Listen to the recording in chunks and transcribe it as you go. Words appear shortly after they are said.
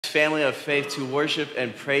family of faith to worship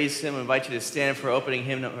and praise him. I invite you to stand for opening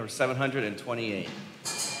hymn number 728.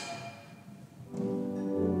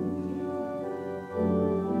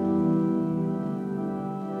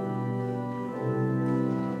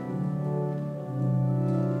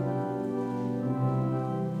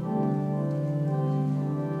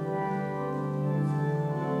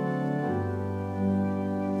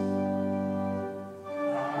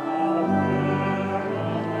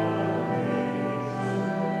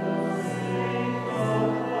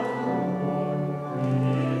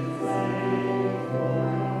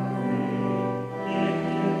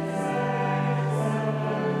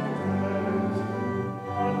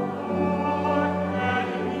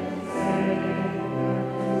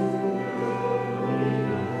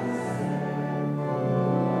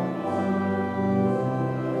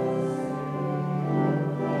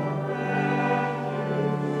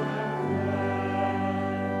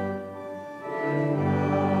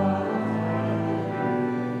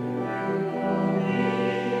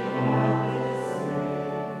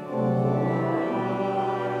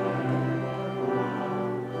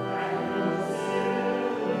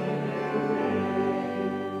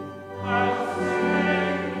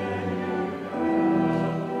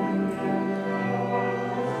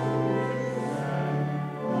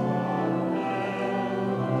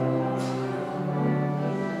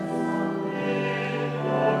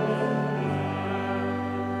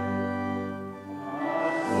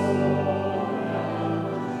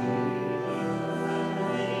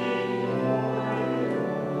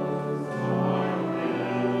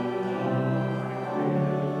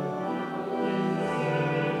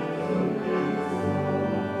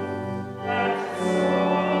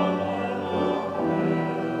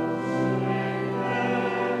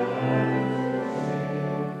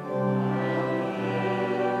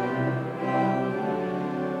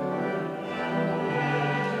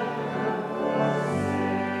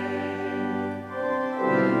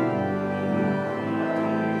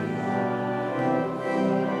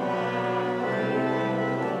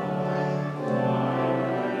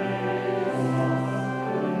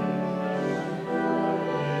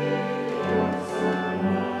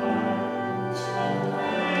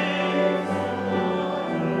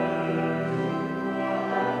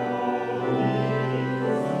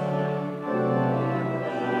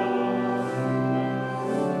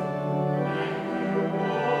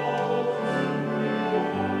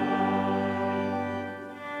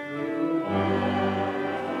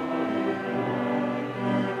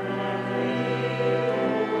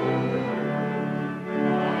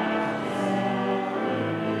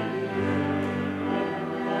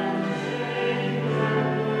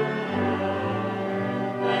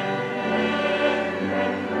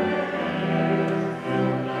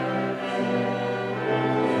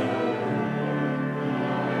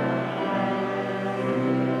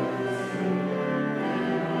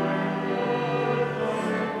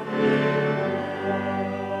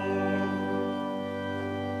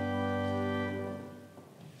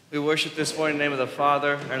 We worship this morning in the name of the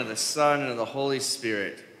Father, and of the Son, and of the Holy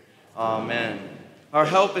Spirit. Amen. Our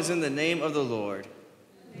help is in the name of the Lord.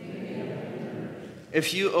 Amen.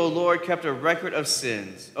 If you, O Lord, kept a record of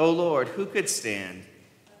sins, O Lord, who could stand?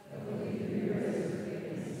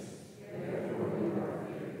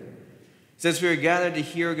 Since we are gathered to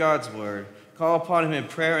hear God's word, call upon him in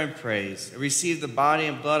prayer and praise, and receive the body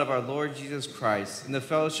and blood of our Lord Jesus Christ in the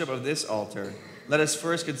fellowship of this altar. Let us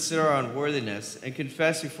first consider our unworthiness and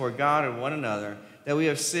confess before God and one another that we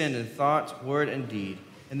have sinned in thought, word, and deed,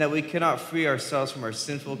 and that we cannot free ourselves from our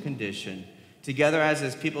sinful condition. Together as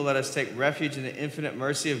his people, let us take refuge in the infinite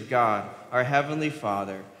mercy of God, our heavenly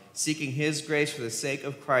Father, seeking his grace for the sake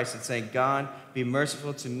of Christ and saying, God, be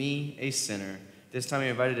merciful to me, a sinner. This time you're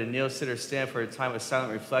invited to kneel, sit, or stand for a time of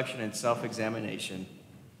silent reflection and self-examination.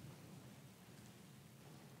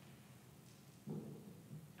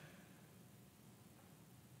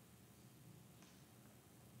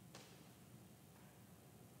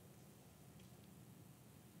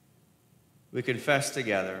 We confess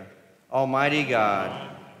together, Almighty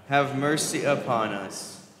God, have mercy upon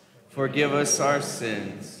us, forgive us our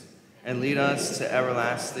sins, and lead us to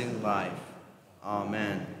everlasting life.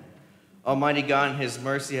 Amen. Almighty God in his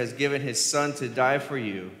mercy has given his Son to die for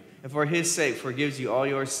you, and for his sake forgives you all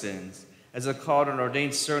your sins. As a called and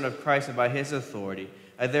ordained servant of Christ and by his authority,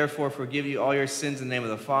 I therefore forgive you all your sins in the name of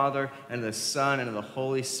the Father, and of the Son, and of the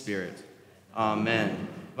Holy Spirit. Amen.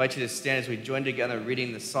 I invite you to stand as we join together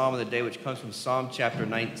reading the Psalm of the day, which comes from Psalm chapter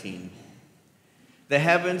 19. The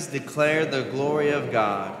heavens declare the glory of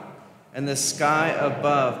God, and the sky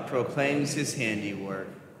above proclaims his handiwork.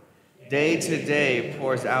 Day to day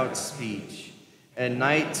pours out speech, and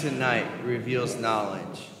night to night reveals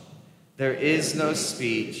knowledge. There is no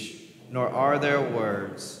speech, nor are there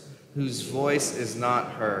words, whose voice is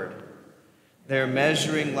not heard. Their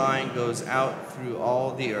measuring line goes out through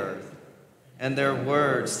all the earth, and their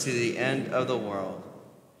words to the end of the world.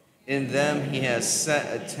 In them he has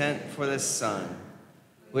set a tent for the sun,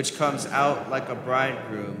 which comes out like a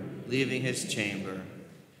bridegroom leaving his chamber,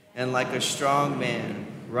 and like a strong man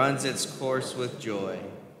runs its course with joy.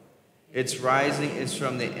 Its rising is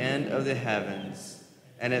from the end of the heavens,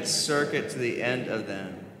 and its circuit to the end of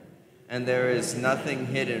them, and there is nothing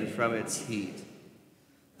hidden from its heat.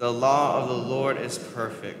 The law of the Lord is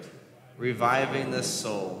perfect, reviving the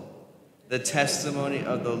soul. The testimony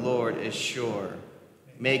of the Lord is sure,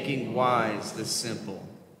 making wise the simple.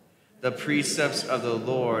 The precepts of the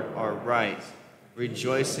Lord are right,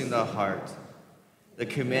 rejoicing the heart. The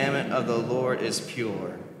commandment of the Lord is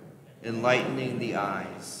pure, enlightening the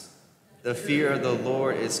eyes. The fear of the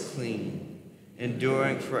Lord is clean,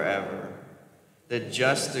 enduring forever. The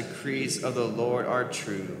just decrees of the Lord are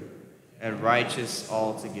true and righteous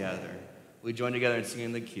altogether. We join together in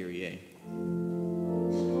singing the Kyrie.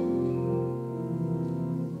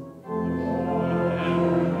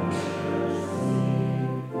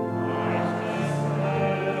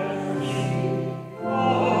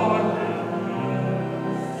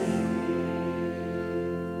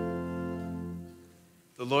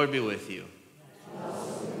 The Lord be with you.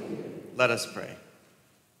 Let us pray.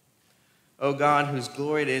 O God, whose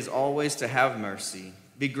glory it is always to have mercy,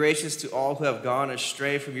 be gracious to all who have gone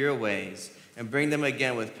astray from your ways, and bring them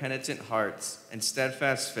again with penitent hearts and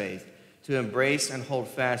steadfast faith to embrace and hold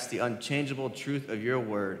fast the unchangeable truth of your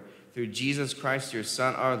word through Jesus Christ, your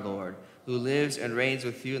Son, our Lord, who lives and reigns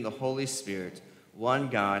with you in the Holy Spirit, one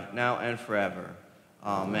God, now and forever.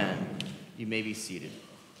 Amen. You may be seated.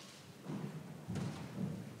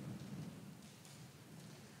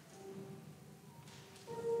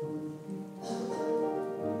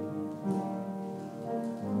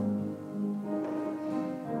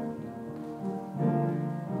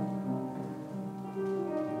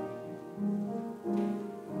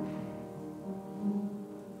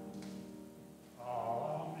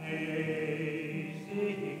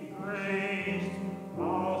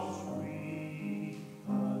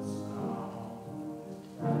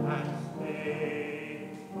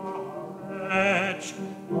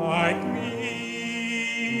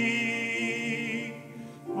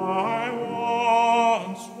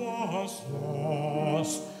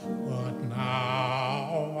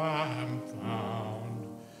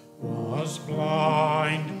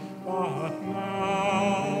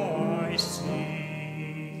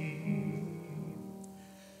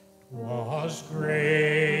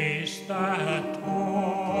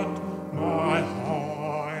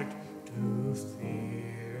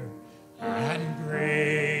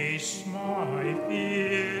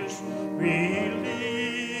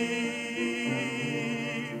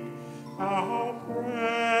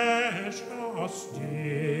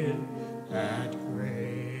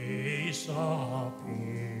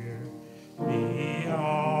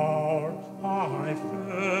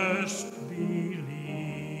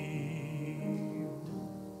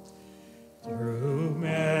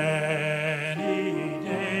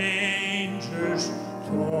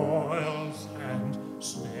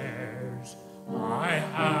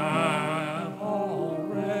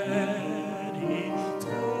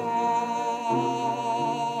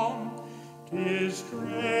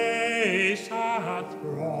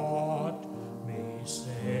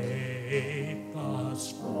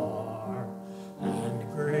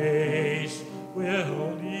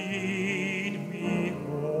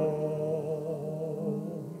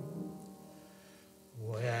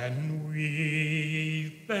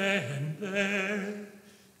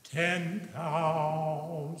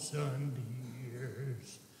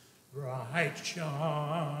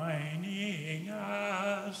 Shining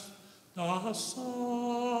as the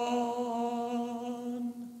sun,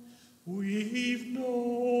 we've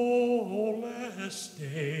no less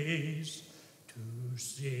days to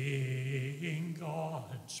sing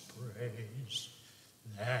God's praise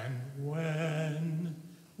than when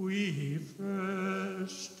we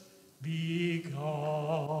first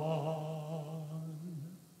begun.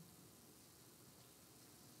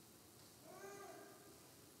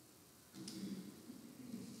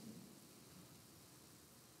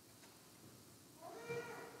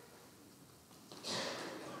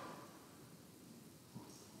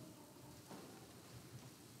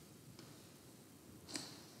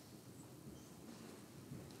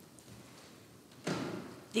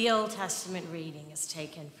 The Old Testament reading is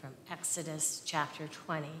taken from Exodus chapter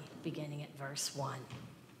 20, beginning at verse 1.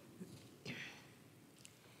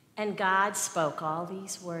 And God spoke all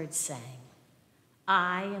these words, saying,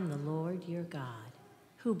 I am the Lord your God,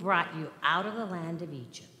 who brought you out of the land of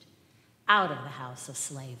Egypt, out of the house of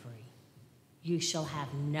slavery. You shall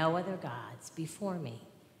have no other gods before me.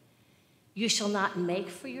 You shall not make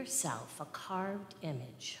for yourself a carved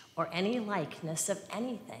image or any likeness of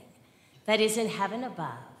anything that is in heaven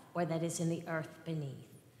above, or that is in the earth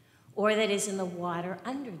beneath, or that is in the water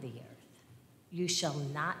under the earth. You shall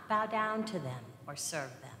not bow down to them or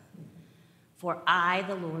serve them. For I,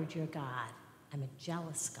 the Lord your God, am a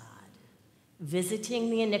jealous God,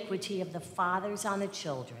 visiting the iniquity of the fathers on the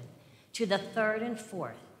children, to the third and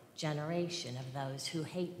fourth generation of those who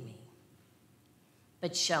hate me,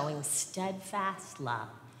 but showing steadfast love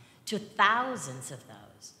to thousands of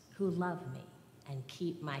those who love me and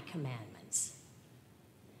keep my commandments.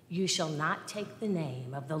 You shall not take the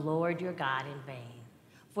name of the Lord your God in vain,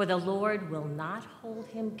 for the Lord will not hold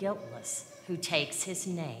him guiltless who takes his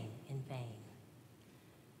name in vain.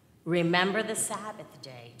 Remember the Sabbath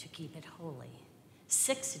day to keep it holy.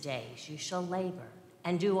 6 days you shall labor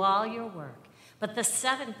and do all your work, but the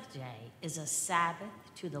seventh day is a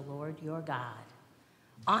Sabbath to the Lord your God.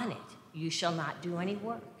 On it you shall not do any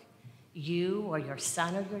work, you or your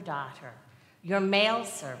son or your daughter, your male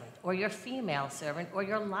servant or your female servant, or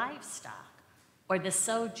your livestock, or the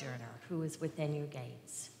sojourner who is within your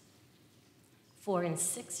gates. For in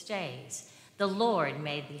 6 days the Lord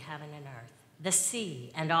made the heaven and earth, the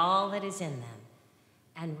sea and all that is in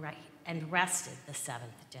them, and rested the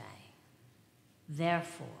seventh day.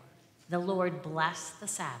 Therefore the Lord blessed the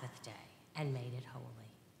Sabbath day and made it holy.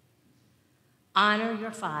 Honor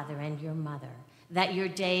your father and your mother, that your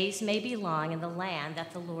days may be long in the land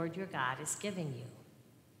that the Lord your God is giving you.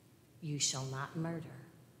 You shall not murder.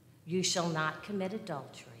 You shall not commit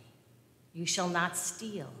adultery. You shall not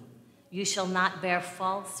steal. You shall not bear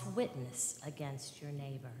false witness against your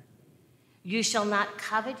neighbor. You shall not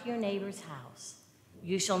covet your neighbor's house.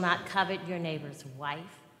 You shall not covet your neighbor's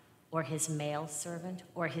wife, or his male servant,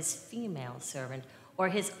 or his female servant, or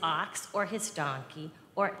his ox, or his donkey,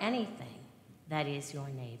 or anything that is your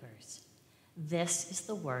neighbor's. This is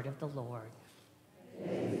the word of the Lord.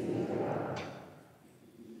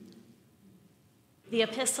 The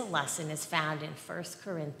epistle lesson is found in 1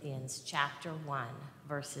 Corinthians chapter 1,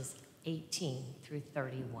 verses 18 through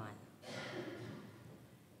 31.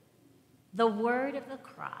 The word of the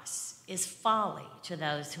cross is folly to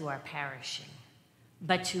those who are perishing,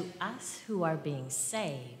 but to us who are being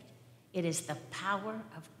saved, it is the power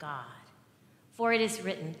of God. For it is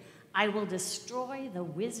written, I will destroy the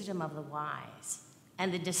wisdom of the wise,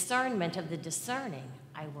 and the discernment of the discerning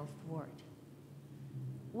I will thwart.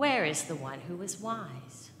 Where is the one who is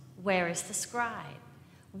wise? Where is the scribe?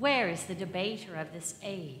 Where is the debater of this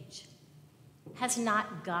age? Has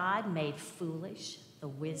not God made foolish the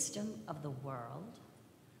wisdom of the world?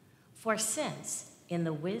 For since, in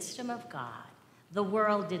the wisdom of God, the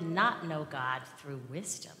world did not know God through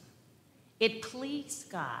wisdom, it pleased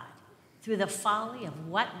God, through the folly of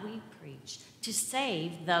what we preach, to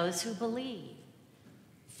save those who believe.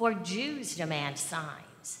 For Jews demand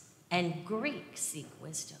signs, and Greeks seek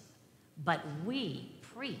wisdom, but we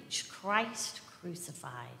preach Christ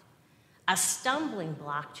crucified, a stumbling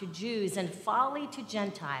block to Jews and folly to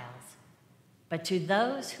Gentiles. But to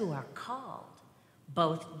those who are called,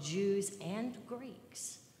 both Jews and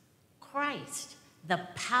Greeks, Christ, the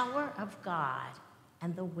power of God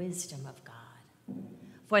and the wisdom of God.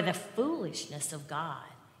 For the foolishness of God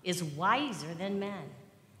is wiser than men,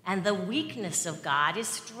 and the weakness of God is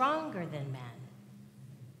stronger than men.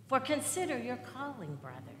 For consider your calling,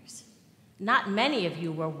 brothers. Not many of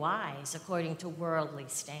you were wise according to worldly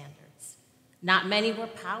standards. Not many were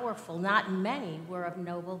powerful. Not many were of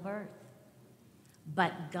noble birth.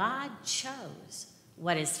 But God chose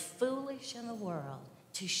what is foolish in the world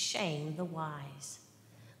to shame the wise.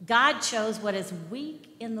 God chose what is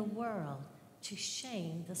weak in the world to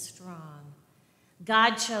shame the strong.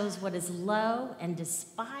 God chose what is low and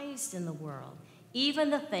despised in the world,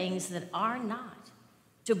 even the things that are not,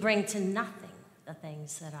 to bring to nothing the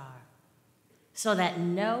things that are, so that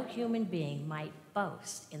no human being might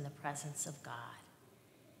boast in the presence of God.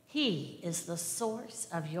 He is the source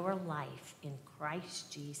of your life in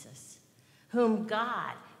Christ Jesus, whom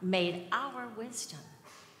God made our wisdom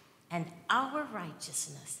and our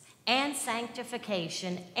righteousness and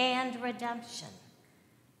sanctification and redemption.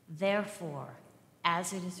 Therefore,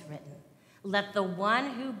 as it is written, let the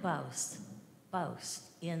one who boasts, boast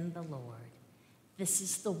in the Lord. This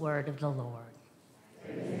is the word of the Lord.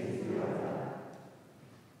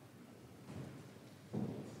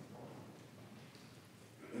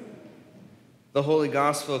 The Holy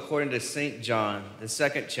Gospel according to St. John, the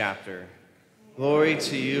 2nd chapter. Glory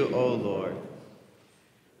to you, O Lord.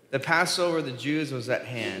 The Passover of the Jews was at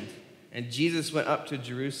hand, and Jesus went up to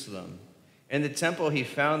Jerusalem. In the temple he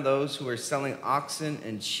found those who were selling oxen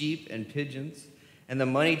and sheep and pigeons, and the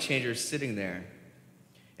money changers sitting there.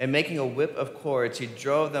 And making a whip of cords, he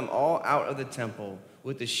drove them all out of the temple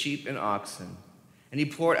with the sheep and oxen. And he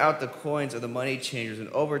poured out the coins of the money changers and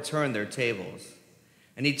overturned their tables.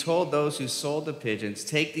 And he told those who sold the pigeons,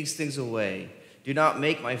 "Take these things away. Do not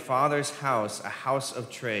make my Father's house a house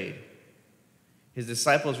of trade." His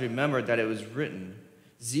disciples remembered that it was written,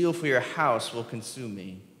 "Zeal for your house will consume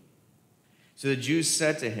me." So the Jews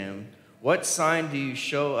said to him, "What sign do you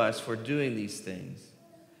show us for doing these things?"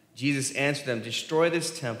 Jesus answered them, "Destroy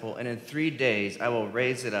this temple, and in 3 days I will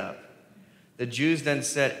raise it up." The Jews then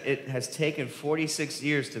said, "It has taken 46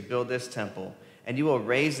 years to build this temple, and you will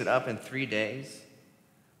raise it up in 3 days?"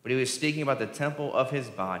 But he was speaking about the temple of his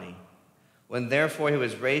body. When therefore he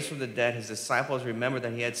was raised from the dead, his disciples remembered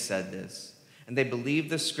that he had said this, and they believed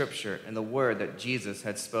the scripture and the word that Jesus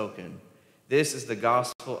had spoken. This is the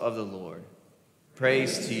gospel of the Lord.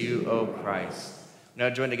 Praise to you, O Christ. Now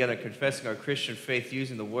join together in confessing our Christian faith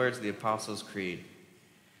using the words of the Apostles' Creed.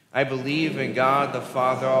 I believe in God the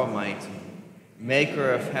Father Almighty,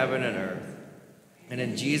 maker of heaven and earth, and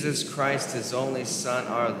in Jesus Christ, his only Son,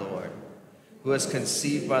 our Lord, who was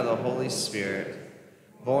conceived by the Holy Spirit,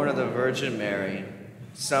 born of the Virgin Mary,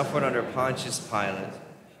 suffered under Pontius Pilate,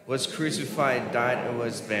 was crucified, died, and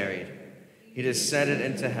was buried. He descended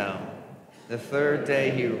into hell. The 3rd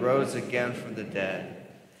day he rose again from the dead.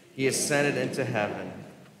 He ascended into heaven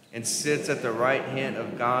and sits at the right hand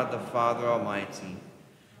of God the Father Almighty.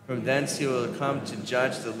 From thence he will come to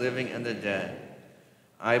judge the living and the dead.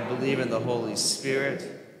 I believe in the Holy Spirit,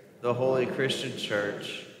 the holy Christian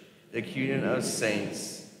church, the communion of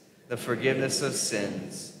saints, the forgiveness of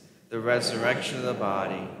sins, the resurrection of the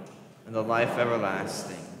body, and the life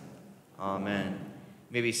everlasting. Amen.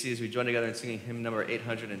 You may be seated as we join together in singing hymn number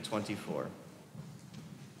 824.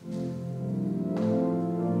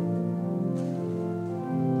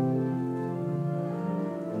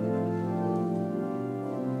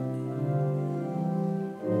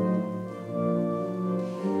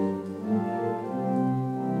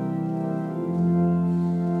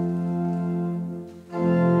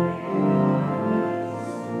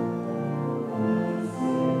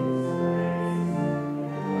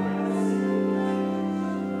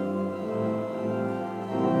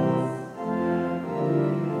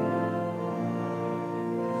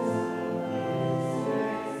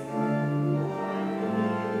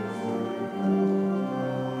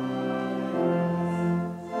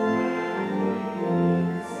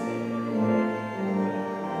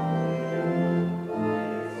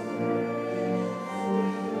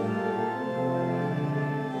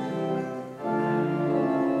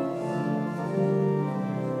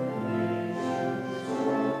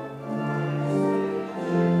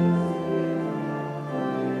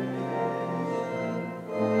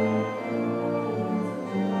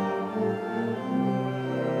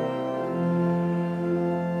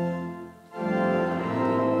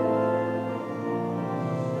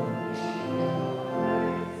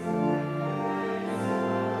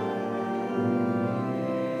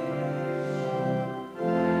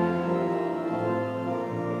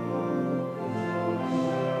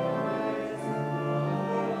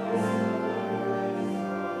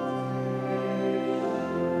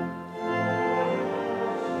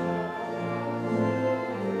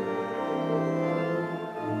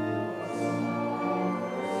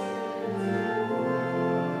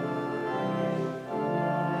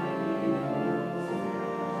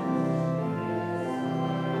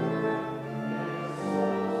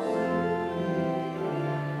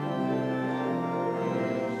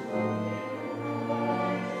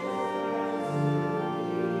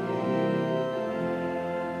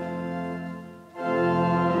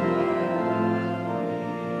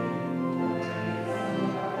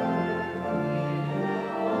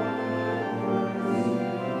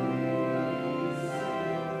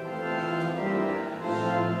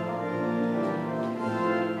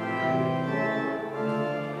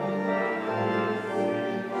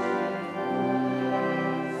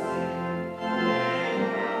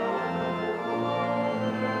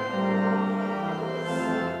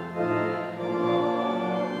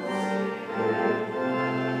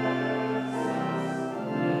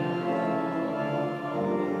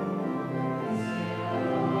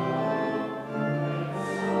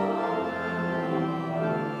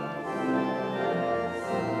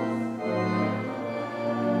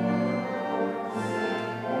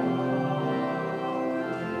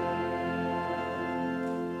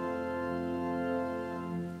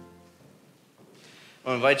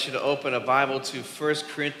 I'll invite you to open a Bible to 1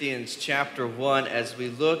 Corinthians chapter 1 as we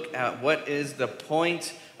look at what is the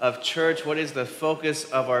point of church, what is the focus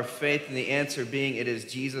of our faith, and the answer being it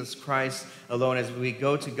is Jesus Christ alone. As we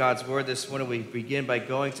go to God's Word this morning, we begin by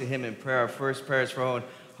going to Him in prayer. Our first prayer is for our own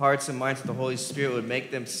hearts and minds that the Holy Spirit would make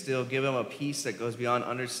them still, give them a peace that goes beyond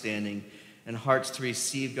understanding, and hearts to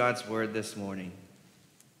receive God's Word this morning.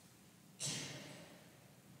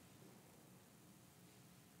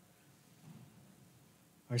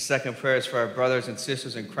 Our second prayer is for our brothers and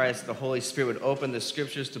sisters in Christ, that the Holy Spirit would open the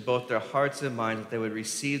Scriptures to both their hearts and minds, that they would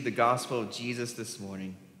receive the gospel of Jesus this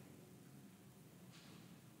morning.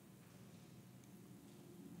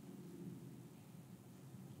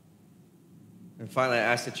 And finally, I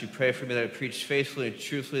ask that you pray for me that I preach faithfully and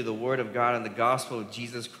truthfully the Word of God and the gospel of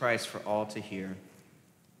Jesus Christ for all to hear.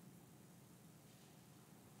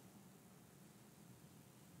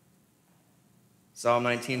 Psalm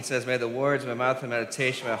 19 says, "May the words of my mouth and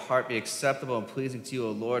meditation of my heart be acceptable and pleasing to you,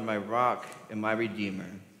 O Lord, my rock and my redeemer.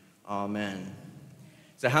 Amen."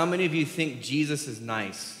 So how many of you think Jesus is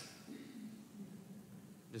nice?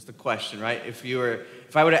 Just a question, right? If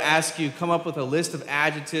I were to ask you, come up with a list of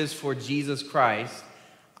adjectives for Jesus Christ,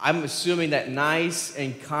 I'm assuming that nice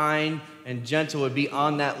and kind and gentle would be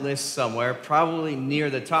on that list somewhere, probably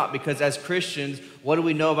near the top, because as Christians, what do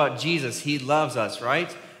we know about Jesus? He loves us,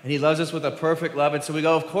 right? And He loves us with a perfect love. And so we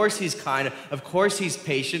go, of course He's kind, of course He's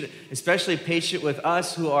patient, especially patient with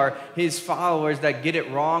us who are His followers that get it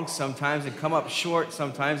wrong sometimes and come up short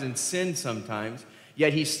sometimes and sin sometimes.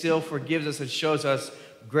 Yet He still forgives us and shows us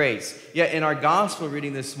grace. Yet in our gospel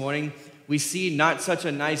reading this morning, we see not such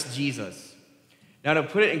a nice Jesus. Now to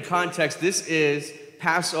put it in context, this is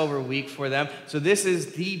Passover week for them. So this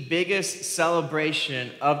is the biggest celebration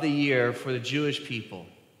of the year for the Jewish people.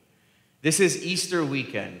 This is Easter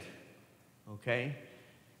weekend, okay?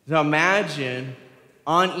 Now imagine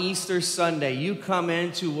on Easter Sunday, you come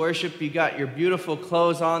in to worship, you got your beautiful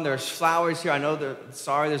clothes on, there's flowers here. I know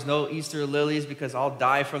there's no Easter lilies because I'll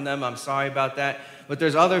die from them. I'm sorry about that. But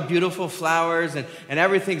there's other beautiful flowers and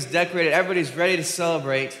everything's decorated. Everybody's ready to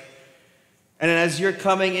celebrate. And then as you're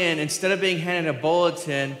coming in, instead of being handed a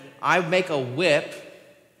bulletin, I make a whip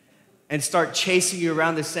and start chasing you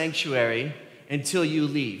around the sanctuary until you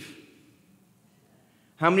leave.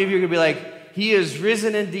 How many of you are going to be like, He is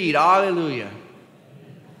risen indeed, hallelujah?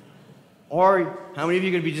 Or how many of you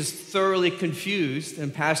are going to be just thoroughly confused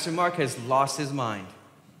and Pastor Mark has lost his mind?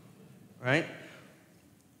 Right?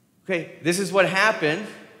 Okay, this is what happened.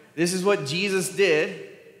 This is what Jesus did.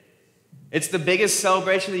 It's the biggest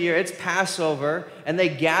celebration of the year. It's Passover, and they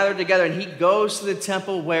gather together, and He goes to the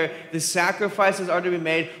temple where the sacrifices are to be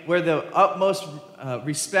made, where the utmost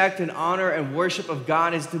respect and honor and worship of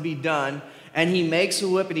God is to be done. And He makes a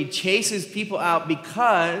whip and He chases people out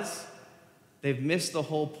because they've missed the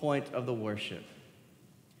whole point of the worship.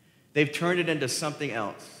 They've turned it into something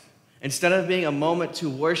else. Instead of being a moment to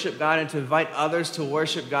worship God and to invite others to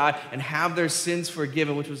worship God and have their sins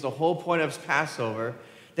forgiven, which was the whole point of Passover,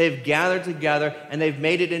 they've gathered together and they've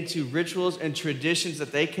made it into rituals and traditions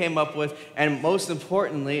that they came up with. And most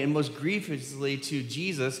importantly and most grievously to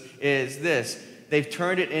Jesus is this: they've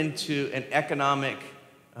turned it into an economic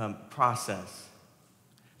process.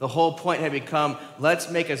 The whole point had become, let's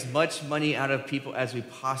make as much money out of people as we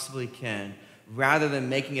possibly can, rather than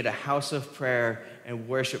making it a house of prayer and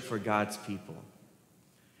worship for God's people.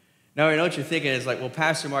 Now, I know what you're thinking is like, well,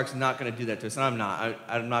 Pastor Mark's not going to do that to us. And I'm not.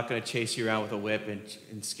 I'm not going to chase you around with a whip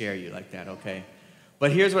and scare you like that, okay?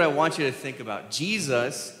 But here's what I want you to think about.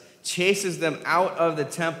 Jesus chases them out of the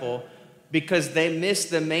temple because they missed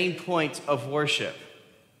the main point of worship.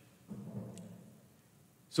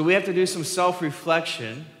 So we have to do some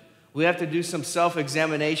self-reflection. We have to do some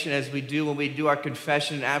self-examination as we do when we do our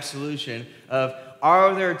confession and absolution of,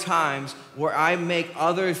 are there times where I make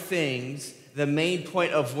other things the main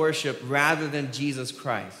point of worship rather than Jesus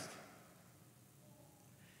Christ?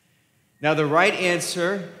 Now, the right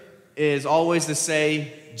answer is always to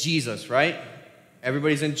say Jesus, right?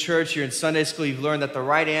 Everybody's in church, you're in Sunday school, you've learned that the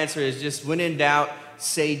right answer is just when in doubt,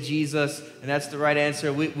 say Jesus, and that's the right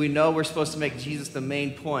answer. We know we're supposed to make Jesus the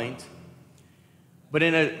main point. But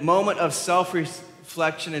in a moment of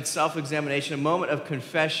self-reflection and self-examination, a moment of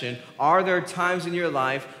confession, are there times in your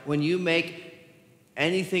life when you make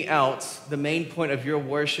anything else the main point of your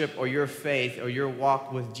worship or your faith or your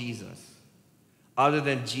walk with Jesus, other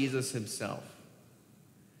than Jesus Himself?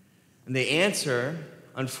 And the answer,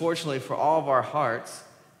 unfortunately for all of our hearts,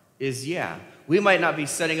 is yeah. We might not be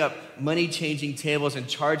setting up money-changing tables and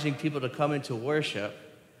charging people to come into worship,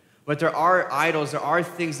 But there are idols, there are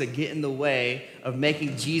things that get in the way of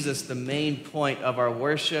making Jesus the main point of our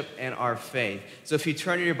worship and our faith. So if you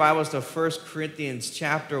turn in your Bibles to 1 Corinthians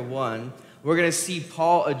chapter 1, we're going to see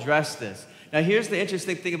Paul address this. Now here's the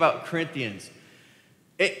interesting thing about Corinthians.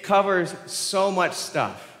 It covers so much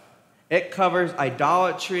stuff. It covers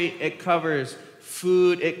idolatry, it covers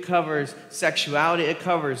food, it covers sexuality, it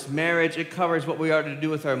covers marriage, it covers what we are to do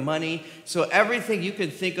with our money. So everything you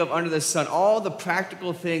can think of under the sun, all the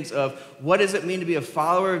practical things of what does it mean to be a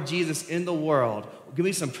follower of Jesus in the world. Give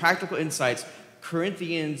me some practical insights.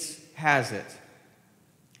 Corinthians has it.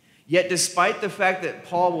 Yet despite the fact that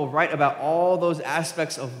Paul will write about all those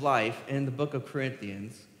aspects of life in the book of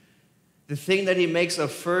Corinthians, the thing that he makes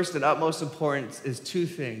of first and utmost importance is two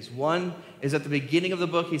things. One is at the beginning of the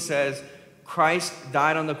book he says, Christ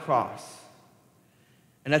died on the cross.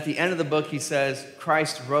 And at the end of the book, he says,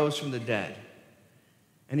 Christ rose from the dead.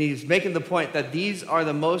 And he's making the point that these are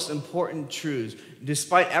the most important truths,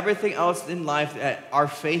 despite everything else in life that our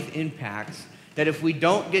faith impacts, that if we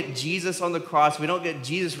don't get Jesus on the cross, we don't get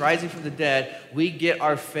Jesus rising from the dead, we get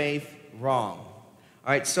our faith wrong.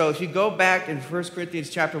 All right, so if you go back in 1 Corinthians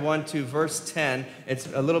chapter 1 to verse 10,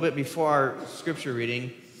 it's a little bit before our scripture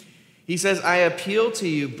reading. He says, I appeal to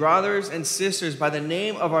you, brothers and sisters, by the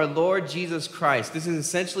name of our Lord Jesus Christ. This is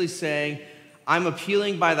essentially saying, I'm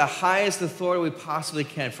appealing by the highest authority we possibly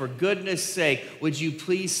can. For goodness sake, would you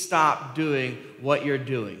please stop doing what you're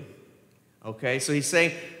doing? Okay, so he's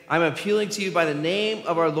saying, I'm appealing to you by the name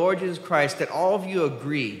of our Lord Jesus Christ, that all of you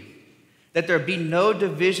agree, that there be no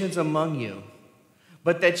divisions among you,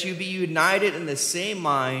 but that you be united in the same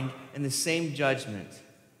mind and the same judgment.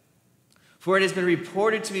 For it has been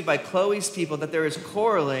reported to me by Chloe's people that there is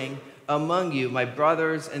quarreling among you, my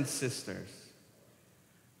brothers and sisters.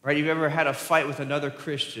 Right? You've ever had a fight with another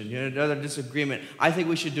Christian, another disagreement. I think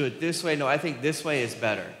we should do it this way. No, I think this way is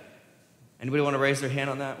better. Anybody want to raise their hand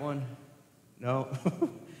on that one? No?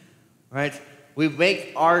 Right? We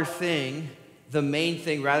make our thing the main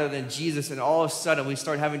thing rather than Jesus, and all of a sudden we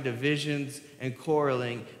start having divisions and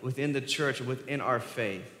quarreling within the church and within our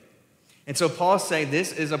faith. And so Paul's saying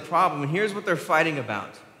this is a problem, and here's what they're fighting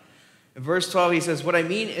about. In verse 12, he says, what I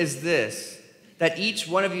mean is this, that each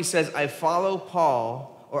one of you says, I follow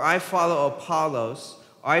Paul, or I follow Apollos,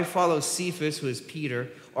 or I follow Cephas, who is Peter,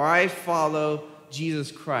 or I follow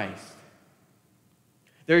Jesus Christ.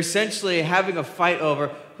 They're essentially having a fight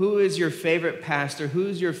over who is your favorite pastor,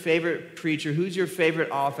 who's your favorite preacher, who's your favorite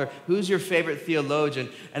author, who's your favorite theologian.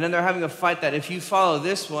 And then they're having a fight that if you follow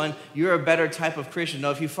this one, you're a better type of Christian.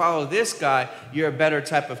 No, if you follow this guy, you're a better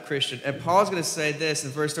type of Christian. And Paul's going to say this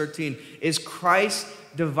in verse 13, is Christ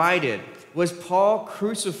divided? Was Paul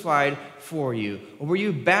crucified for you? Or were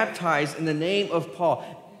you baptized in the name of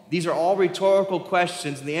Paul? These are all rhetorical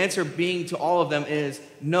questions, and the answer being to all of them is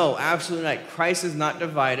no, absolutely not. Christ is not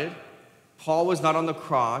divided. Paul was not on the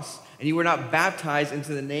cross, and you were not baptized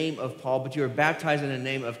into the name of Paul, but you were baptized in the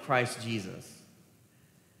name of Christ Jesus.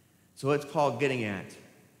 So what's Paul getting at?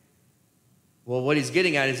 Well, what he's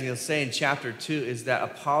getting at is he'll say in chapter 2 is that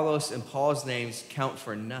Apollos and Paul's names count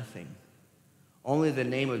for nothing. Only the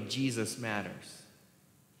name of Jesus matters.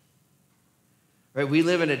 Right? We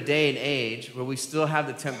live in a day and age where we still have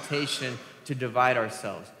the temptation to divide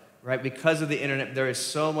ourselves. Right? Because of the internet, there is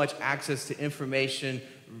so much access to information,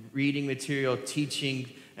 reading material, teaching,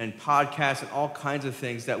 and podcasts, and all kinds of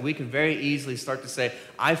things that we can very easily start to say,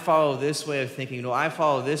 I follow this way of thinking, no, I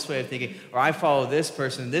follow this way of thinking, or I follow this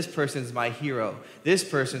person's my hero, this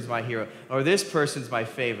person's my hero, or this person's my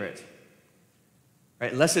favorite.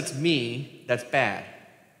 Right? Unless it's me, that's bad.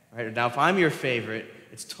 Right? Now, if I'm your favorite,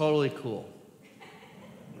 it's totally cool.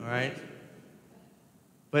 All right?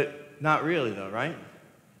 But not really, though, right?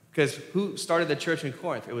 Because who started the church in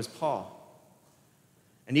Corinth? It was Paul.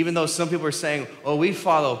 And even though some people are saying, oh, we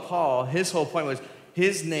follow Paul, his whole point was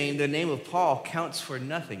his name, the name of Paul, counts for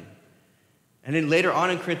nothing. And then later on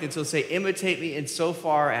in Corinthians, he'll say, imitate me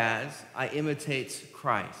insofar as I imitate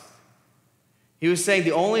Christ. He was saying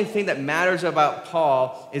the only thing that matters about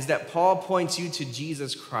Paul is that Paul points you to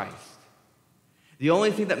Jesus Christ. The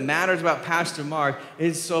only thing that matters about Pastor Mark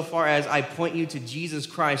is so far as I point you to Jesus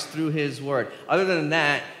Christ through his word. Other than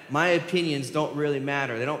that, my opinions don't really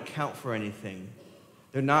matter. They don't count for anything.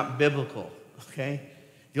 They're not biblical, okay?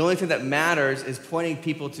 The only thing that matters is pointing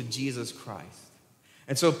people to Jesus Christ.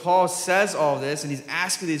 And so Paul says all this, and he's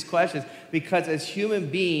asking these questions because as human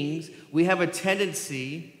beings, we have a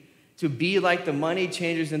tendency to be like the money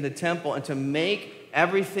changers in the temple and to make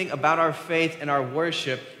everything about our faith and our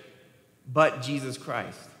worship but Jesus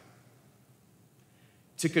Christ.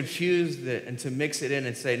 To confuse it and to mix it in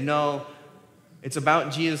and say, no, It's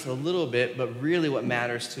about Jesus a little bit, but really what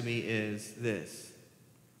matters to me is this.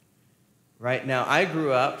 Right now, I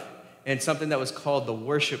grew up in something that was called the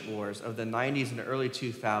worship wars of the 90s and the early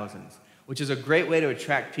 2000s, which is a great way to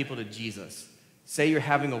attract people to Jesus. Say you're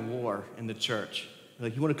having a war in the church. You're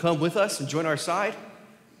like, you want to come with us and join our side?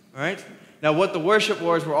 All right? Now, what the worship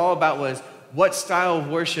wars were all about was what style of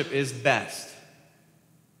worship is best.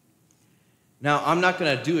 Now, I'm not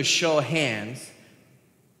going to do a show of hands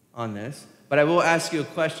on this, but I will ask you a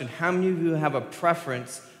question. How many of you have a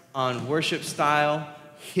preference on worship style,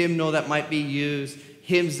 hymnal that might be used,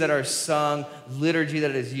 hymns that are sung, liturgy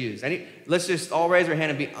that is used? Let's just all raise our hand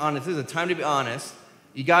and be honest. This is a time to be honest.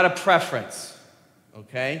 You got a preference,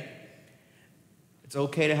 okay? It's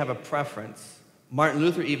okay to have a preference. Martin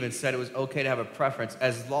Luther even said it was okay to have a preference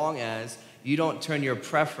as long as you don't turn your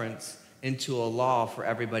preference into a law for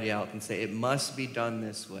everybody else and say it must be done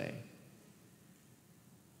this way.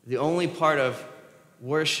 The only part of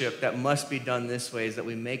worship that must be done this way is that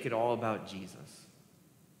we make it all about Jesus.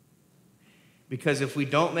 Because if we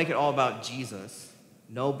don't make it all about Jesus,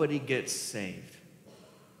 nobody gets saved.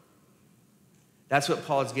 That's what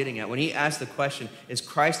Paul is getting at. When he asked the question, is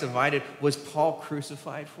Christ divided? Was Paul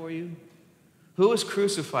crucified for you? Who was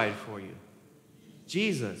crucified for you?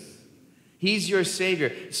 Jesus. He's your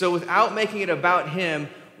Savior. So without making it about him,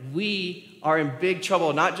 we are in big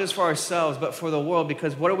trouble, not just for ourselves, but for the world,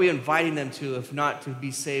 because what are we inviting them to if not to be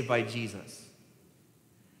saved by Jesus?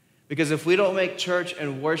 Because if we don't make church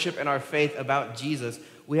and worship and our faith about Jesus,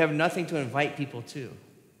 we have nothing to invite people to.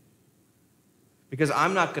 Because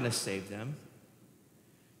I'm not going to save them.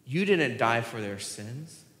 You didn't die for their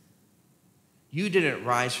sins. You didn't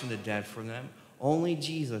rise from the dead for them. Only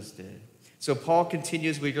Jesus did. So Paul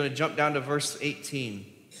continues. We're going to jump down to verse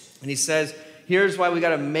 18. And he says, here's why we got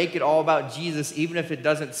to make it all about Jesus, even if it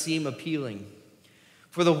doesn't seem appealing.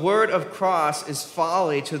 For the word of cross is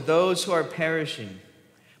folly to those who are perishing.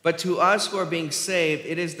 But to us who are being saved,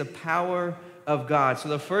 it is the power of God. So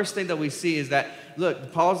the first thing that we see is that,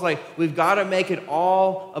 look, Paul's like, we've got to make it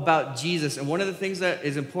all about Jesus. And one of the things that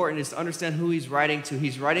is important is to understand who he's writing to.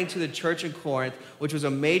 He's writing to the church in Corinth, which was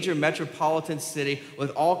a major metropolitan city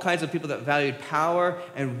with all kinds of people that valued power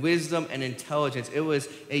and wisdom and intelligence. It was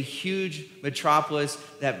a huge metropolis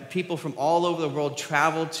that people from all over the world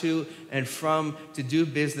traveled to and from to do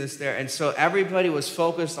business there. And so everybody was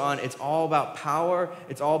focused on it's all about power,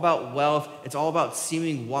 it's all about wealth, it's all about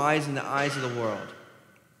seeming wise in the eyes of the world.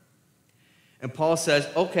 And Paul says,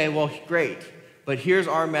 okay, well, great, but here's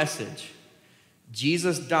our message.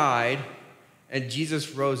 Jesus died and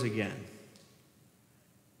Jesus rose again.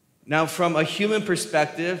 Now, from a human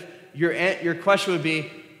perspective, your question would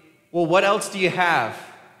be, well, what else do you have?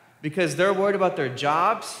 Because they're worried about their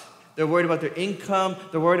jobs, they're worried about their income,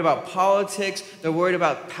 they're worried about politics, they're worried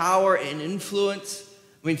about power and influence.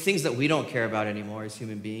 I mean, things that we don't care about anymore as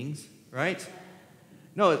human beings, right?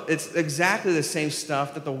 No, it's exactly the same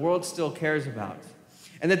stuff that the world still cares about.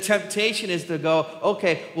 And the temptation is to go,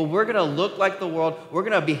 okay, well, we're going to look like the world, we're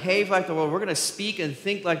going to behave like the world, we're going to speak and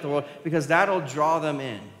think like the world, because that'll draw them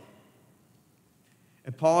in.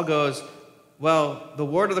 And Paul goes, well, the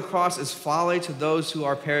word of the cross is folly to those who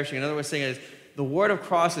are perishing. Another way of saying it is, the word of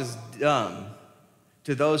cross is dumb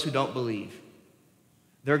to those who don't believe.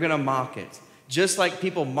 They're going to mock it. Just like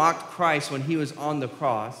people mocked Christ when he was on the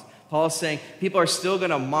cross, Paul's saying people are still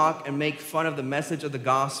going to mock and make fun of the message of the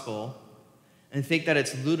gospel and think that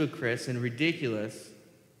it's ludicrous and ridiculous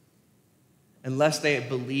unless they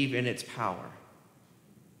believe in its power.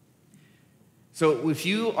 So if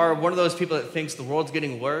you are one of those people that thinks the world's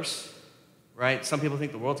getting worse, right? Some people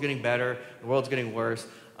think the world's getting better, the world's getting worse.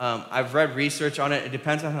 I've read research on it. It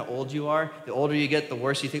depends on how old you are. The older you get, the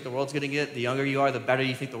worse you think the world's going to get. The younger you are, the better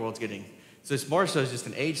you think the world's getting. So it's more so just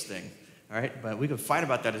an age thing. All right, but we can fight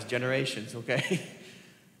about that as generations, okay?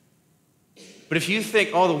 But if you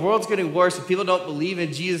think, oh, the world's getting worse, if people don't believe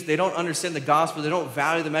in Jesus, they don't understand the gospel, they don't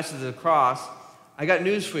value the message of the cross, I got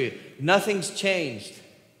news for you. Nothing's changed.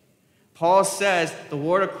 Paul says the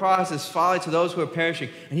word of cross is folly to those who are perishing.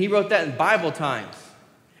 And he wrote that in Bible times.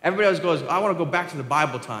 Everybody always goes, I want to go back to the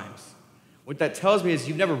Bible times. What that tells me is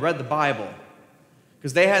you've never read the Bible.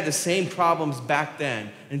 Because they had the same problems back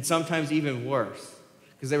then, and sometimes even worse.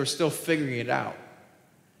 Because they were still figuring it out.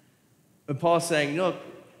 But Paul's saying, look,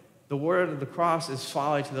 the word of the cross is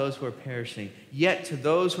folly to those who are perishing. Yet to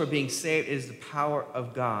those who are being saved is the power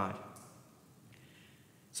of God.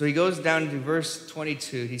 So he goes down to verse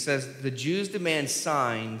 22. He says, the Jews demand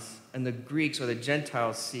signs, and the Greeks or the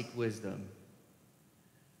Gentiles seek wisdom.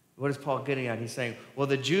 What is Paul getting at? He's saying, well,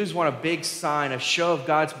 the Jews want a big sign, a show of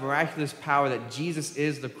God's miraculous power that Jesus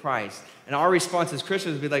is the Christ. And our response as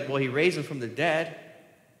Christians would be like, well, he raised him from the dead.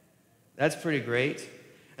 That's pretty great.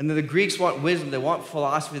 And then the Greeks want wisdom. They want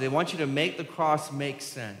philosophy. They want you to make the cross make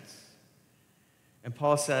sense. And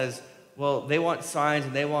Paul says, well, they want signs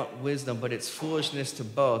and they want wisdom, but it's foolishness to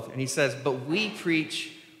both. And he says, but we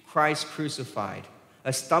preach Christ crucified,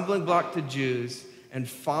 a stumbling block to Jews and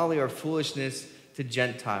folly or foolishness to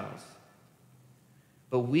Gentiles.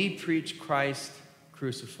 But we preach Christ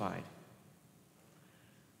crucified.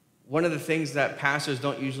 One of the things that pastors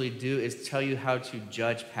don't usually do is tell you how to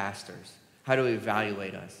judge pastors, how to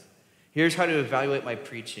evaluate us. Here's how to evaluate my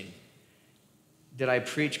preaching. Did I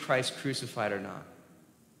preach Christ crucified or not?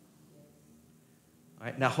 All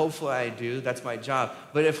right, now, hopefully I do. That's my job.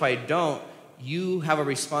 But if I don't, you have a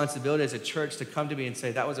responsibility as a church to come to me and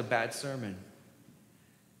say, that was a bad sermon.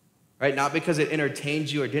 Right? Not because it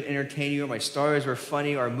entertained you or didn't entertain you or my stories were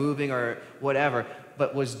funny or moving or whatever,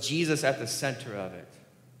 but was Jesus at the center of it?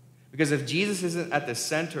 Because if Jesus isn't at the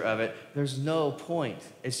center of it, there's no point.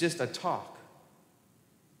 It's just a talk.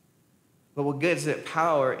 But what gives it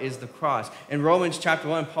power is the cross. In Romans chapter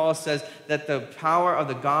 1, Paul says that the power of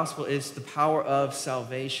the gospel is the power of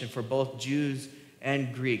salvation for both Jews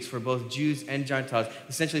and Greeks, for both Jews and Gentiles.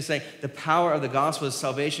 Essentially saying the power of the gospel is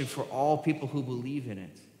salvation for all people who believe in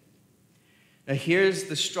it. Now here's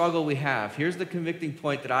the struggle we have. Here's the convicting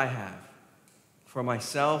point that I have for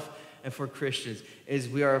myself and for Christians, is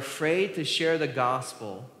we are afraid to share the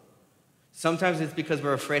gospel. Sometimes it's because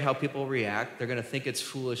we're afraid how people react. They're going to think it's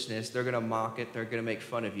foolishness. They're going to mock it. They're going to make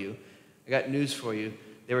fun of you. I got news for you.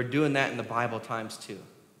 They were doing that in the Bible times too.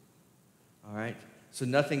 All right? So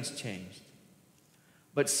nothing's changed.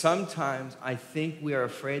 But sometimes I think we are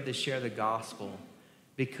afraid to share the gospel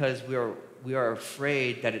because we are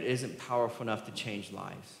afraid that it isn't powerful enough to change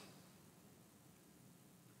lives.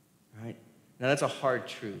 Right? Now that's a hard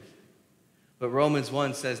truth. But Romans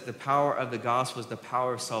 1 says the power of the gospel is the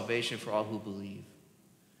power of salvation for all who believe.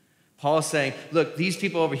 Paul is saying, look, these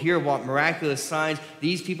people over here want miraculous signs.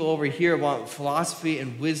 These people over here want philosophy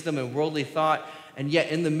and wisdom and worldly thought. And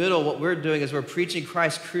yet in the middle, what we're doing is we're preaching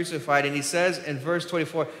Christ crucified. And he says in verse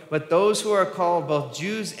 24, but those who are called, both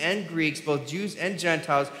Jews and Greeks, both Jews and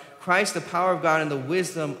Gentiles, Christ, the power of God and the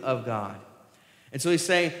wisdom of God. And so he's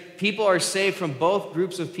saying people are saved from both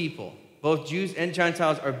groups of people. Both Jews and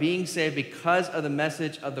Gentiles are being saved because of the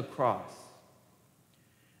message of the cross.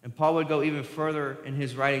 And Paul would go even further in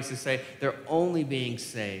his writings to say they're only being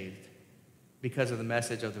saved because of the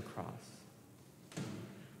message of the cross.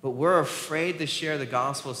 But we're afraid to share the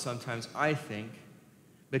gospel sometimes, I think,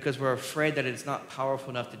 because we're afraid that it's not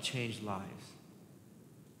powerful enough to change lives.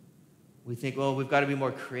 We think, well, we've got to be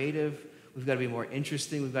more creative, we've got to be more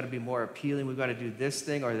interesting, we've got to be more appealing, we've got to do this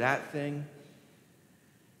thing or that thing.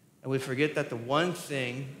 And we forget that the one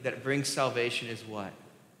thing that brings salvation is what?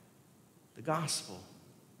 The gospel.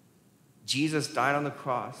 Jesus died on the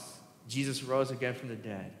cross. Jesus rose again from the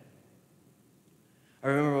dead. I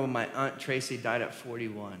remember when my Aunt Tracy died at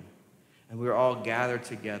 41, and we were all gathered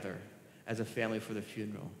together as a family for the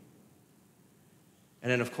funeral.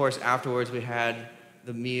 And then, of course, afterwards we had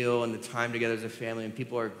the meal and the time together as a family, and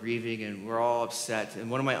people are grieving, and we're all upset.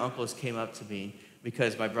 And one of my uncles came up to me,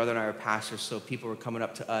 because my brother and I are pastors, so people were coming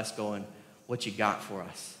up to us going, what you got for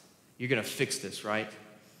us? You're going to fix this, right?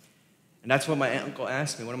 And that's what my uncle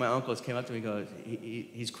asked me. One of my uncles came up to me and goes,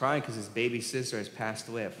 he's crying because his baby sister has passed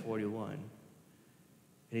away at 41. And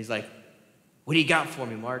he's like, what do you got for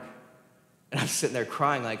me, Mark? And I'm sitting there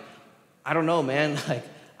crying like, I don't know, man. Like,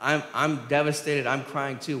 I'm devastated. I'm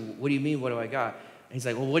crying too. What do you mean, what do I got? And he's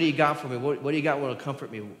like, well, what do you got for me? What do you got that will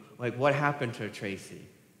comfort me? Like, what happened to Tracy?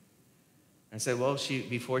 I said, well,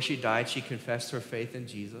 before she died, she confessed her faith in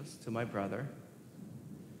Jesus to my brother.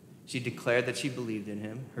 She declared that she believed in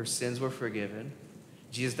him. Her sins were forgiven.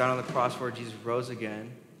 Jesus died on the cross for her. Jesus rose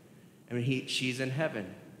again. And she's in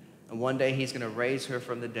heaven. And one day he's going to raise her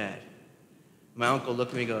from the dead. My uncle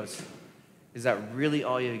looked at me and goes, is that really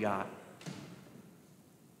all you got?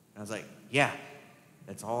 And I was like, yeah,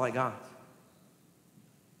 that's all I got.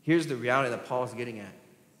 Here's the reality that Paul's getting at.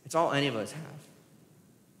 It's all any of us have.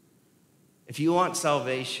 If you want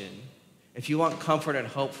salvation, if you want comfort and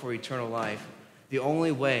hope for eternal life, the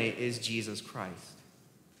only way is Jesus Christ.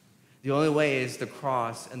 The only way is the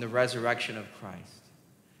cross and the resurrection of Christ.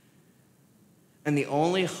 And the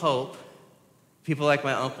only hope people like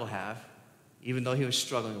my uncle have, even though he was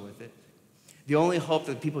struggling with it, the only hope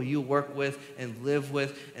that people you work with and live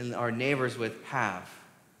with and our neighbors with have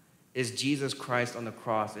is Jesus Christ on the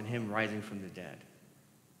cross and him rising from the dead.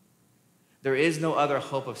 There is no other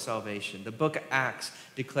hope of salvation. The book of Acts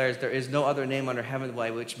declares there is no other name under heaven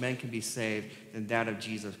by which men can be saved than that of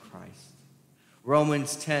Jesus Christ.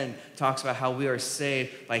 Romans 10 talks about how we are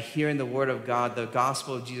saved by hearing the word of God, the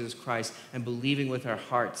gospel of Jesus Christ, and believing with our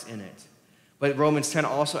hearts in it. But Romans 10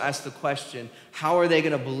 also asks the question, how are they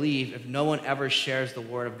going to believe if no one ever shares the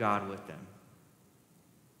word of God with them?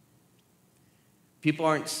 People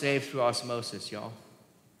aren't saved through osmosis, y'all.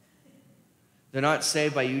 They're not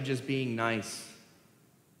saved by you just being nice.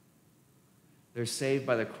 They're saved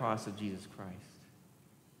by the cross of Jesus Christ.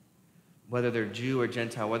 Whether they're Jew or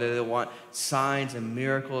Gentile, whether they want signs and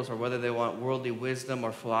miracles, or whether they want worldly wisdom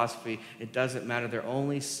or philosophy, it doesn't matter. They're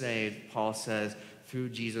only saved, Paul says, through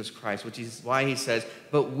Jesus Christ, which is why he says,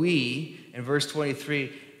 but we, in verse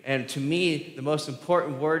 23, and to me, the most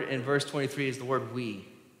important word in verse 23 is the word we.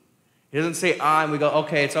 He doesn't say I, and we go,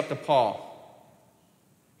 okay, it's up to Paul.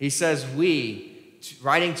 He says we,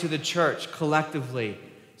 writing to the church collectively.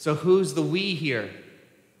 So who's the we here?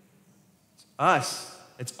 It's us.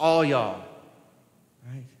 It's all y'all,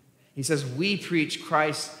 right? He says, we preach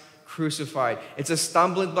Christ crucified. It's a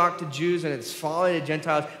stumbling block to Jews and it's folly to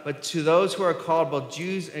Gentiles, but to those who are called, both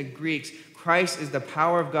Jews and Greeks, Christ is the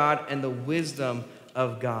power of God and the wisdom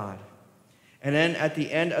of God. And then at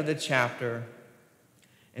the end of the chapter,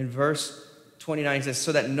 in verse 29, it says,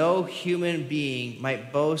 so that no human being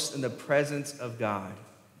might boast in the presence of God.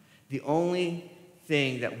 The only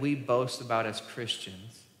thing that we boast about as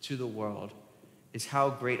Christians to the world is how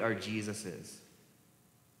great our Jesus is.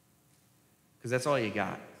 Because that's all you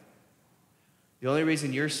got. The only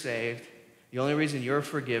reason you're saved, the only reason you're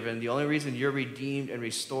forgiven, the only reason you're redeemed and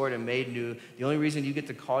restored and made new, the only reason you get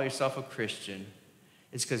to call yourself a Christian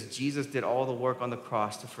is because Jesus did all the work on the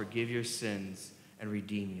cross to forgive your sins and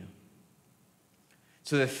redeem you.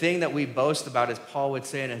 So the thing that we boast about, as Paul would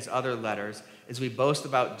say in his other letters, is we boast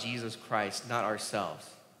about Jesus Christ, not ourselves.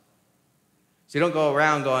 So you don't go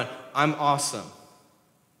around going, I'm awesome.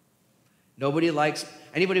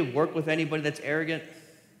 Anybody work with anybody that's arrogant?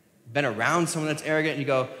 Been around someone that's arrogant and you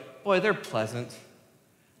go, boy, they're pleasant.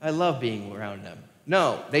 I love being around them.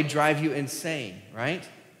 No, they drive you insane, right?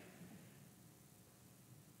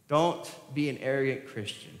 Don't be an arrogant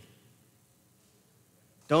Christian.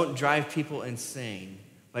 Don't drive people insane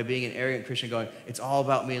by being an arrogant Christian going, it's all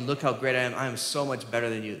about me and look how great I am. I am so much better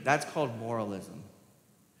than you. That's called moralism.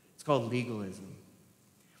 It's called legalism.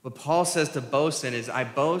 What Paul says to boast in is, I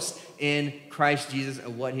boast in Christ Jesus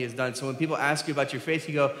and what he has done. So when people ask you about your faith,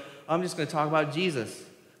 you go, I'm just going to talk about Jesus.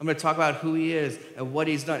 I'm going to talk about who he is and what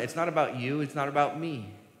he's done. It's not about you. It's not about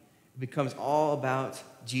me. It becomes all about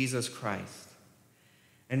Jesus Christ.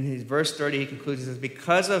 And in verse 30, he concludes, he says,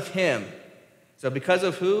 because of him. So because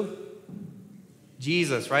of who?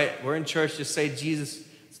 Jesus, right? We're in church, just say Jesus.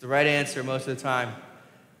 It's the right answer most of the time.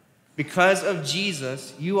 Because of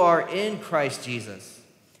Jesus, you are in Christ Jesus.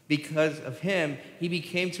 Because of him, he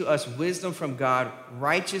became to us wisdom from God,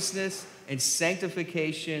 righteousness and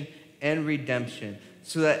sanctification and redemption.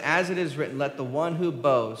 So that as it is written, let the one who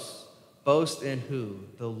boasts, boast in who?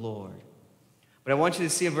 The Lord. But I want you to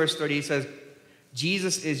see in verse 30, he says,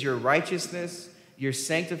 Jesus is your righteousness, your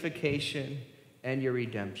sanctification, and your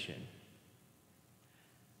redemption.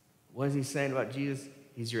 What is he saying about Jesus?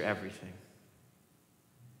 He's your everything.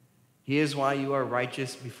 He is why you are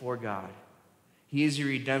righteous before God. He is your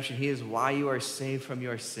redemption. He is why you are saved from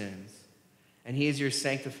your sins. And he is your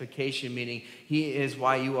sanctification, meaning he is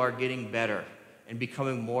why you are getting better and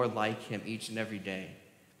becoming more like him each and every day.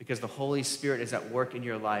 Because the Holy Spirit is at work in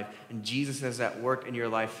your life, and Jesus is at work in your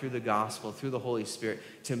life through the gospel, through the Holy Spirit,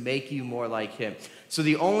 to make you more like him. So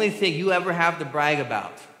the only thing you ever have to brag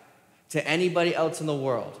about to anybody else in the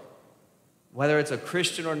world, whether it's a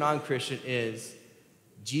Christian or non-Christian, is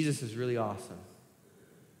Jesus is really awesome.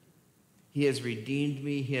 He has redeemed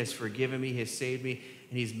me, he has forgiven me, he has saved me,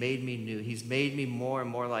 and he's made me new. He's made me more and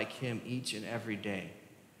more like him each and every day.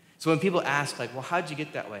 So when people ask, like, well, how'd you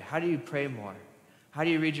get that way? How do you pray more? How do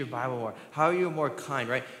you read your Bible more? How are you more kind,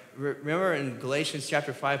 right? Remember in Galatians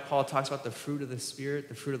chapter 5, Paul talks about the fruit of the Spirit,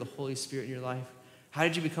 the fruit of the Holy Spirit in your life. How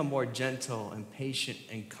did you become more gentle and patient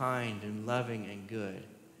and kind and loving and good?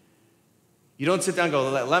 You don't sit down and go,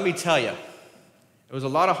 let me tell you. It was a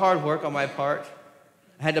lot of hard work on my part.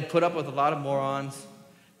 I had to put up with a lot of morons.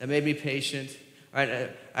 That made me patient.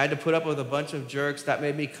 Right? I had to put up with a bunch of jerks. That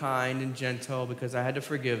made me kind and gentle because I had to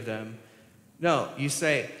forgive them. No, you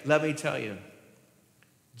say, let me tell you.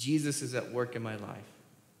 Jesus is at work in my life.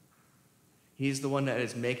 He's the one that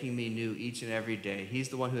is making me new each and every day. He's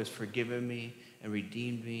the one who has forgiven me and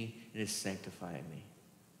redeemed me and is sanctifying me.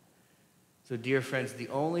 So, dear friends, the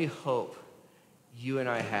only hope you and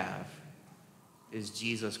I have is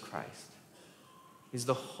Jesus Christ. He's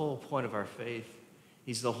the whole point of our faith.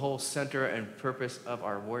 He's the whole center and purpose of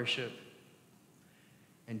our worship.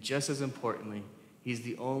 And just as importantly, he's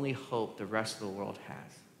the only hope the rest of the world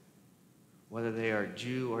has, whether they are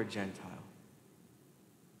Jew or Gentile.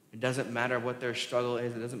 It doesn't matter what their struggle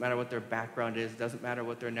is. It doesn't matter what their background is. It doesn't matter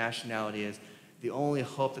what their nationality is. The only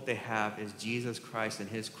hope that they have is Jesus Christ and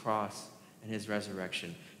his cross and his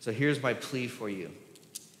resurrection. So here's my plea for you.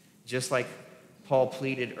 Just like Paul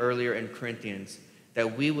pleaded earlier in Corinthians,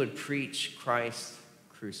 that we would preach Christ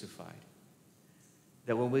crucified.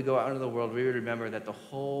 That when we go out into the world, we would remember that the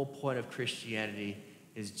whole point of Christianity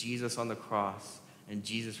is Jesus on the cross and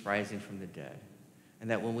Jesus rising from the dead. And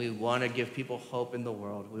that when we want to give people hope in the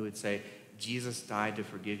world, we would say, Jesus died to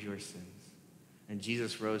forgive your sins. And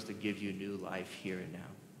Jesus rose to give you new life here and now.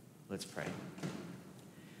 Let's pray.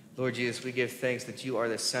 Lord Jesus, we give thanks that you are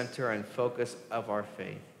the center and focus of our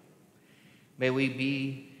faith. May we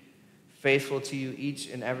be faithful to you each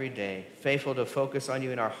and every day, faithful to focus on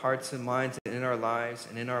you in our hearts and minds and in our lives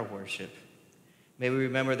and in our worship. May we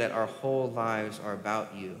remember that our whole lives are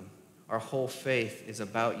about you. Our whole faith is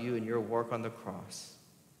about you and your work on the cross.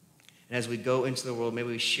 And as we go into the world, may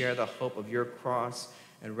we share the hope of your cross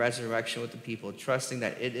and resurrection with the people, trusting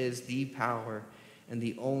that it is the power and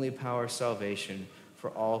the only power of salvation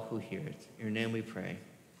for all who hear it. In your name we pray.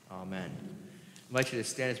 Amen. I invite you to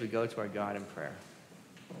stand as we go to our God in prayer.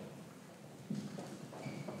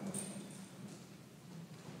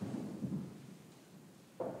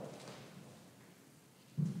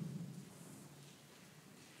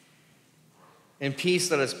 In peace,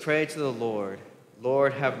 let us pray to the Lord.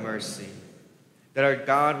 Lord, have mercy. That our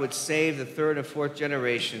God would save the third and fourth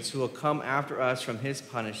generations who will come after us from his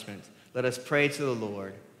punishment. Let us pray to the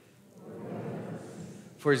Lord.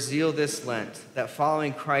 For zeal this Lent, that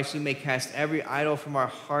following Christ we may cast every idol from our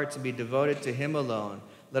hearts and be devoted to him alone.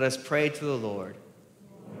 Let us pray to the Lord.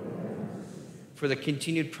 For the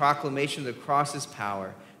continued proclamation of the cross's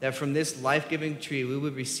power, that from this life-giving tree we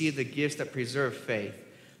would receive the gifts that preserve faith.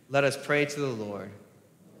 Let us pray to the Lord.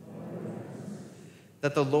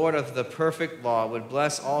 That the Lord of the perfect law would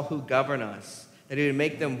bless all who govern us, that he would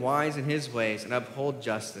make them wise in his ways and uphold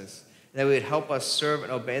justice, and that he would help us serve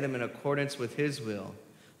and obey them in accordance with his will.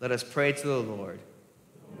 Let us pray to the Lord.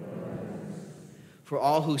 For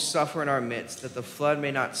all who suffer in our midst, that the flood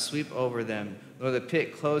may not sweep over them, nor the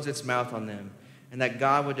pit close its mouth on them, and that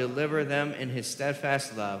God would deliver them in his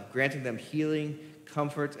steadfast love, granting them healing,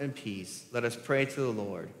 comfort, and peace. Let us pray to the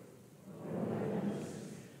Lord.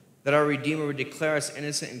 That our Redeemer would declare us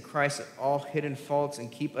innocent in Christ of all hidden faults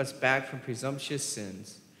and keep us back from presumptuous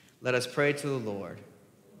sins. Let us pray to the Lord.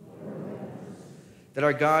 That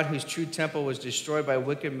our God, whose true temple was destroyed by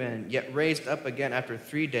wicked men, yet raised up again after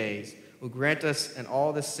 3 days, will grant us and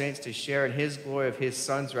all the saints to share in his glory of his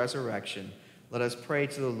Son's resurrection. Let us pray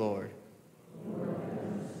to the Lord.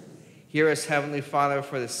 Hear us, Heavenly Father,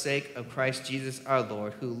 for the sake of Christ Jesus our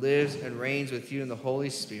Lord, who lives and reigns with you in the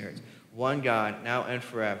Holy Spirit, one God, now and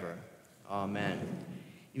forever. Amen.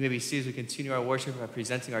 You may be seated as we continue our worship by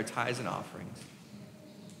presenting our tithes and offerings.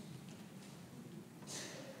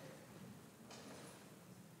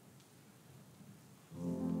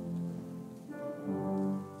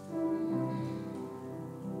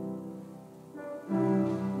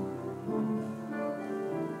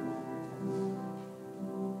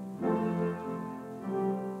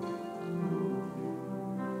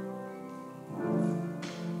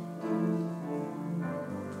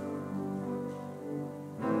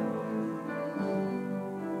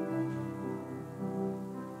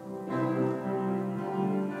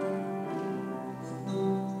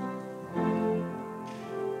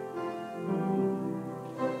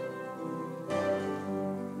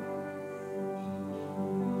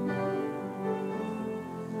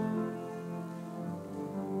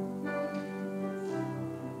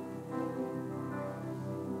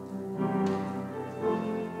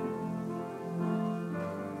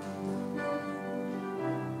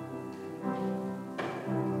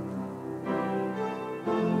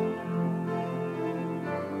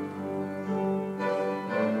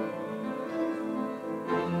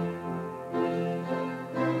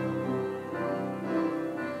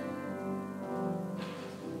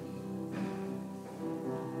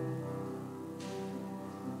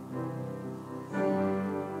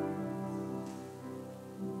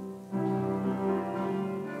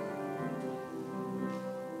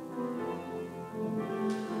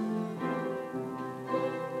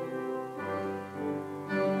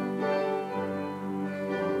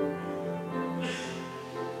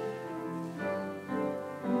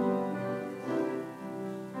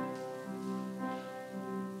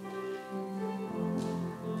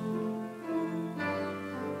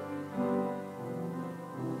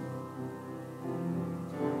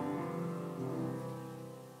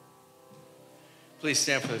 Please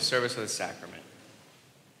stand for the service of the sacrament.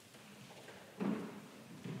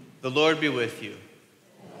 The Lord be with you.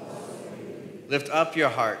 Lift up your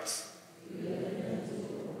hearts.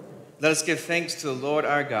 Let us give thanks to the Lord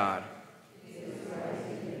our God.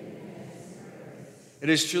 It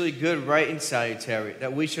is truly good, right, and salutary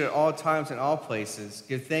that we should at all times and all places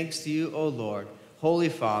give thanks to you, O Lord, Holy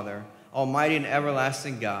Father, Almighty and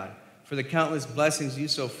everlasting God, for the countless blessings you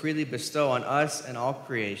so freely bestow on us and all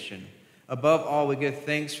creation. Above all, we give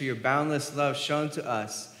thanks for your boundless love shown to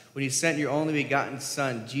us when you sent your only begotten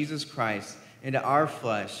Son, Jesus Christ, into our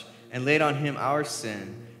flesh and laid on him our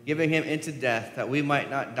sin, giving him into death that we might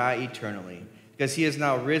not die eternally, because he is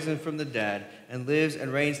now risen from the dead and lives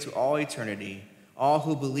and reigns to all eternity. All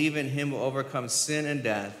who believe in him will overcome sin and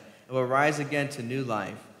death and will rise again to new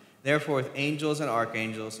life. Therefore, with angels and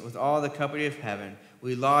archangels, with all the company of heaven,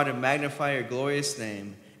 we laud and magnify your glorious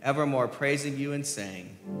name, evermore praising you and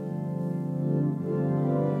saying,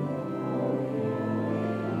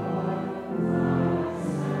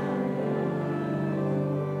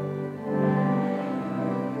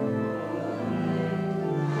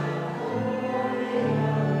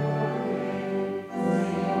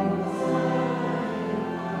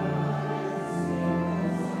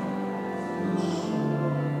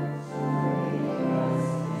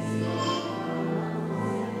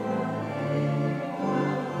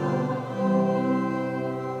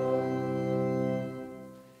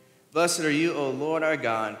 Blessed are you, O Lord our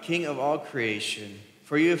God, King of all creation,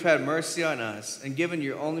 for you have had mercy on us and given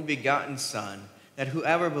your only begotten Son, that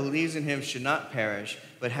whoever believes in him should not perish,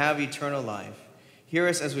 but have eternal life. Hear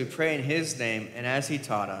us as we pray in his name and as he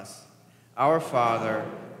taught us. Our Father,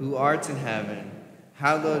 who art in heaven,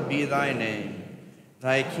 hallowed be thy name.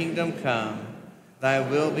 Thy kingdom come, thy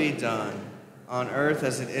will be done, on earth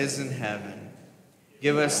as it is in heaven.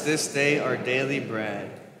 Give us this day our daily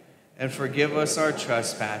bread, and forgive us our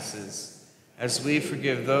trespasses, as we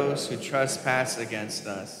forgive those who trespass against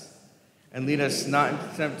us. And lead us not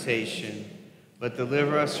into temptation, but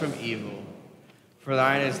deliver us from evil. For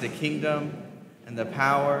thine is the kingdom, and the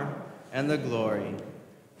power, and the glory,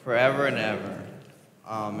 forever and ever.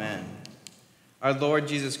 Amen. Our Lord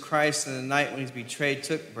Jesus Christ, in the night when he was betrayed,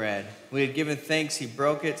 took bread. When he had given thanks, he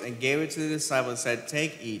broke it and gave it to the disciples and said,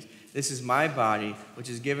 "Take, eat. This is my body, which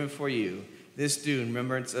is given for you. This do in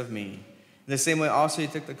remembrance of me." In the same way also he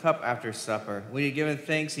took the cup after supper. When he had given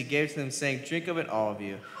thanks, he gave it to them, saying, "Drink of it, all of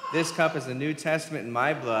you. This cup is the New Testament in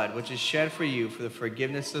my blood, which is shed for you for the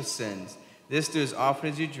forgiveness of sins. This do as often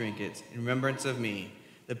as you drink it in remembrance of me."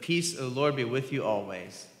 The peace of the Lord be with you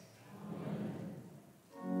always.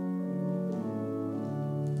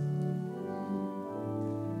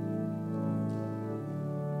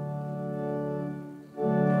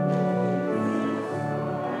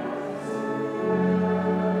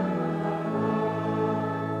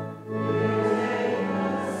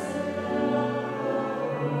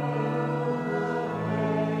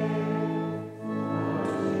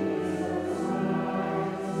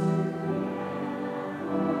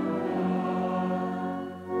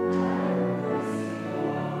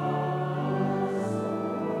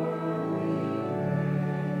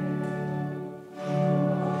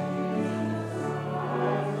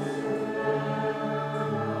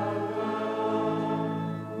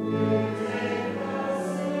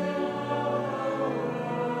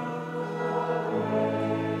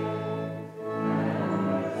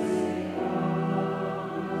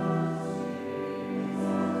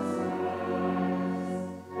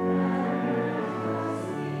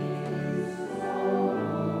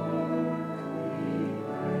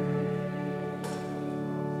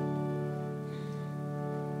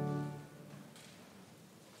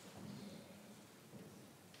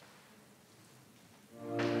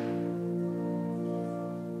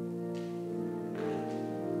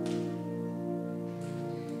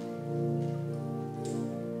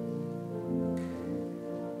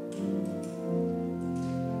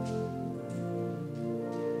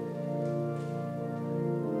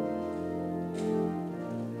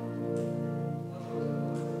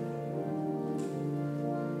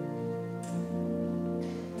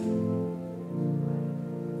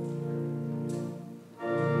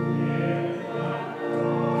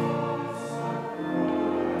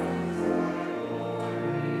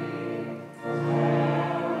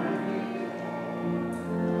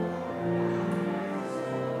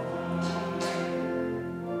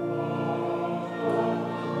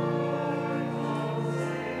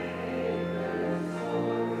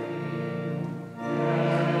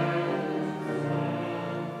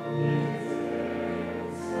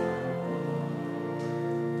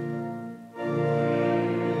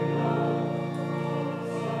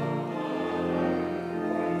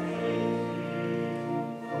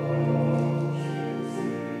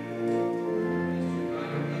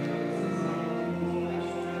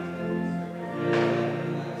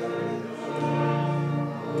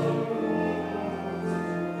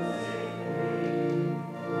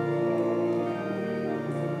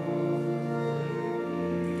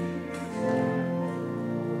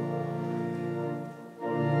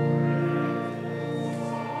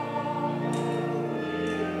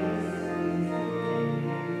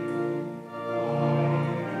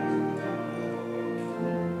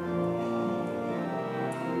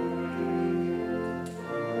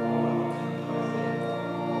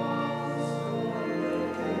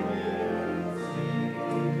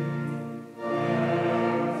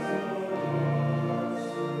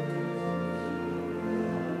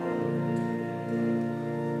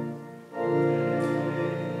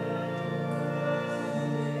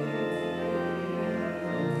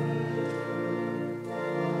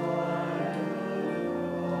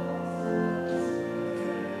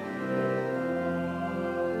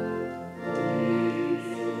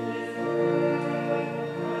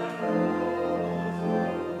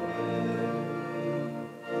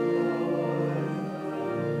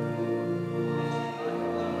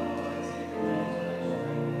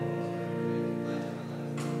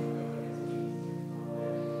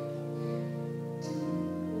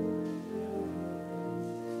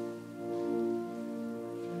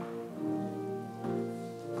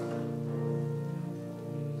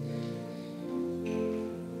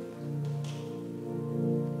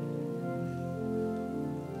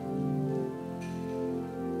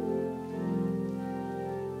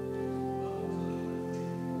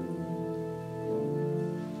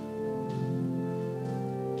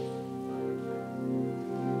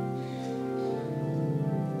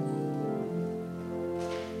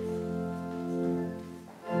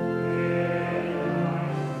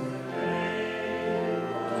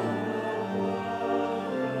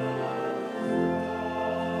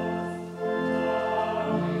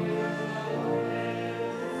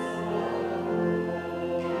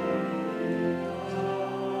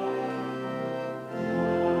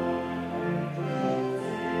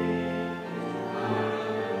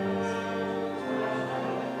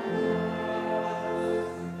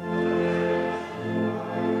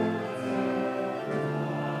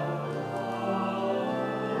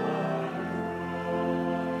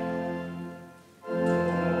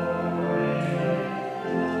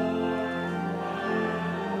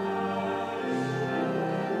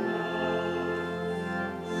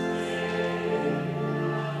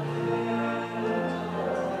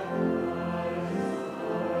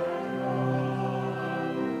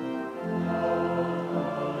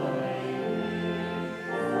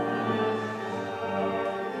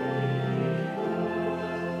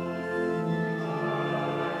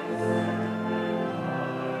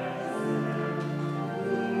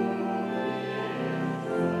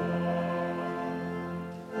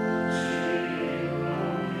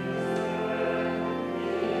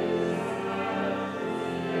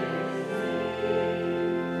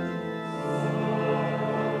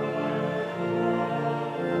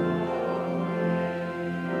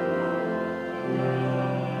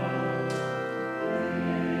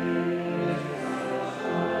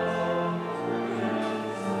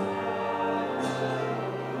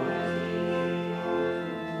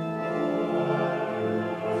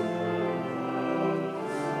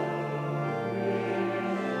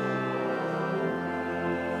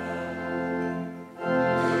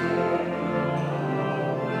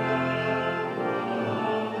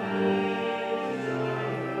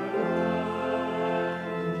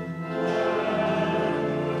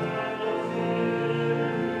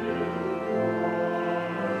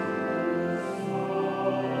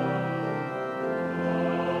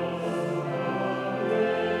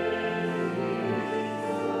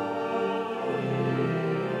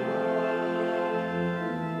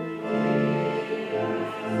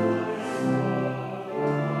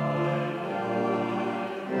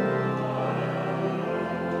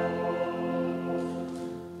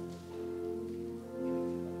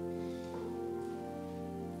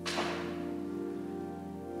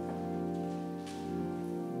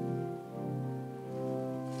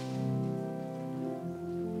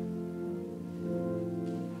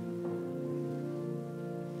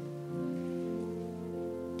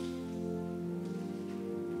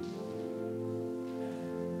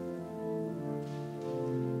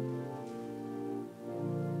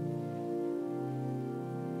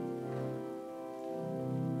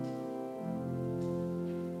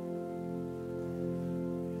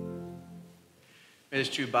 May this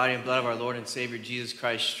true body and blood of our Lord and Savior Jesus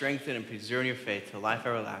Christ strengthen and preserve your faith to life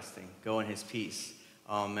everlasting. Go in his peace.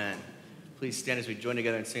 Amen. Please stand as we join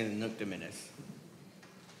together and sing the Nunc Dimittis.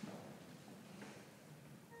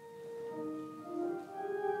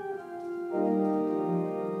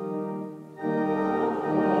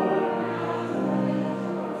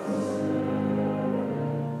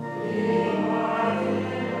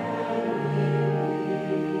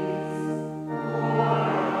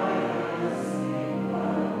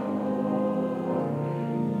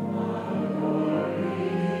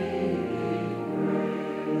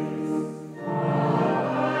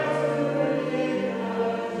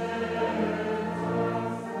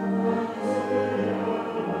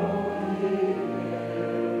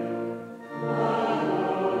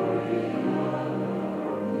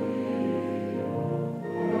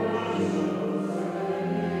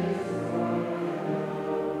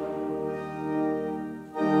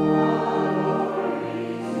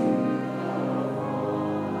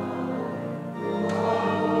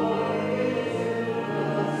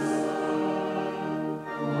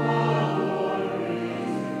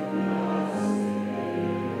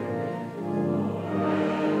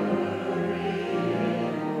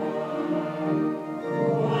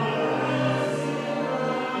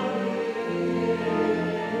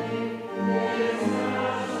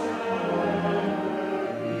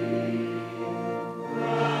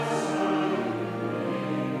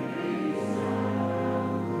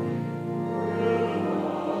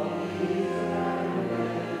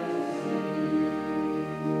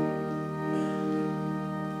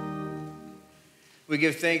 We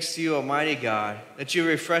give thanks to you, Almighty God, that you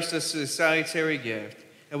refreshed us to the salutary gift,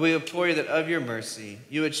 and we implore you that of your mercy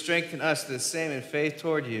you would strengthen us to the same in faith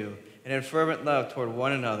toward you and in fervent love toward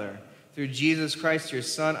one another, through Jesus Christ, your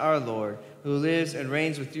Son, our Lord, who lives and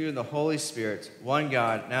reigns with you in the Holy Spirit, one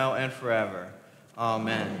God, now and forever.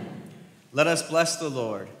 Amen. Let us bless the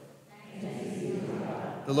Lord.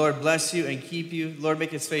 The Lord bless you and keep you. The Lord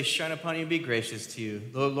make his face shine upon you and be gracious to you.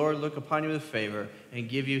 The Lord look upon you with favor and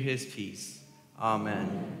give you his peace.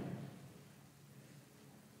 Amen.